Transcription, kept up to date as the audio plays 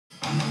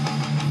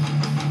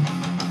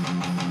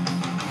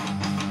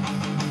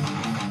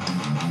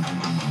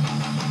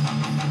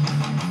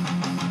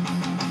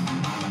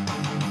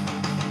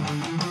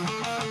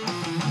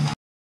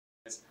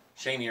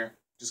Shane here.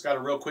 Just got a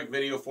real quick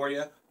video for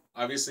you.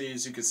 Obviously,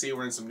 as you can see,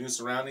 we're in some new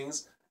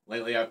surroundings.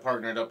 Lately, I've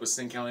partnered up with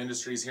Syncal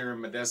Industries here in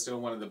Modesto,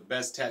 one of the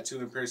best tattoo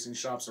and piercing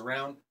shops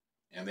around.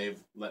 And they've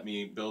let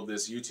me build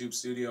this YouTube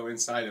studio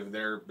inside of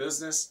their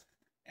business.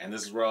 And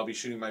this is where I'll be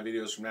shooting my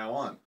videos from now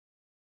on.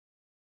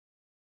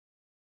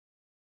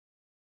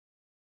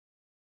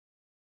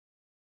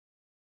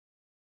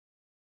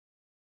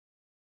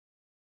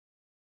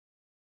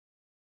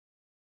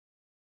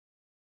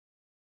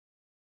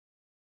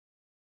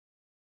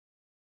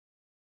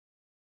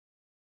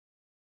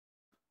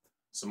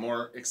 Some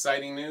more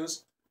exciting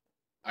news.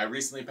 I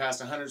recently passed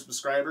 100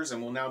 subscribers and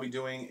will now be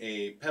doing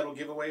a pedal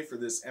giveaway for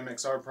this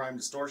MXR Prime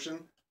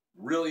Distortion.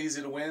 Real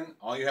easy to win.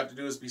 All you have to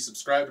do is be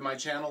subscribed to my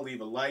channel,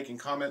 leave a like and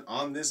comment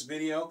on this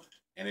video,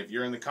 and if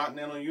you're in the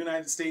continental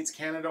United States,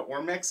 Canada,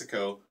 or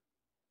Mexico,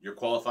 you're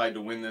qualified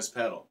to win this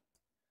pedal.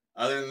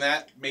 Other than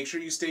that, make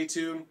sure you stay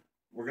tuned.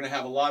 We're going to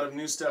have a lot of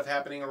new stuff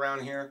happening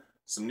around here.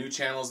 Some new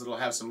channels that will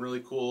have some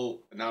really cool,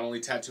 not only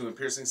tattoo and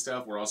piercing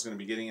stuff, we're also going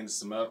to be getting into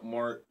some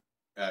more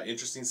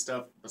interesting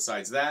stuff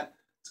besides that.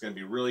 It's going to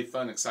be really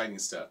fun, exciting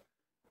stuff.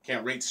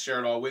 Can't wait to share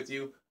it all with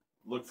you.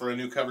 Look for a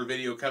new cover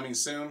video coming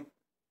soon.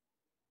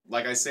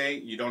 Like I say,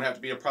 you don't have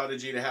to be a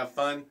prodigy to have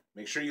fun.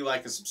 Make sure you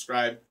like and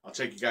subscribe. I'll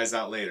check you guys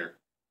out later.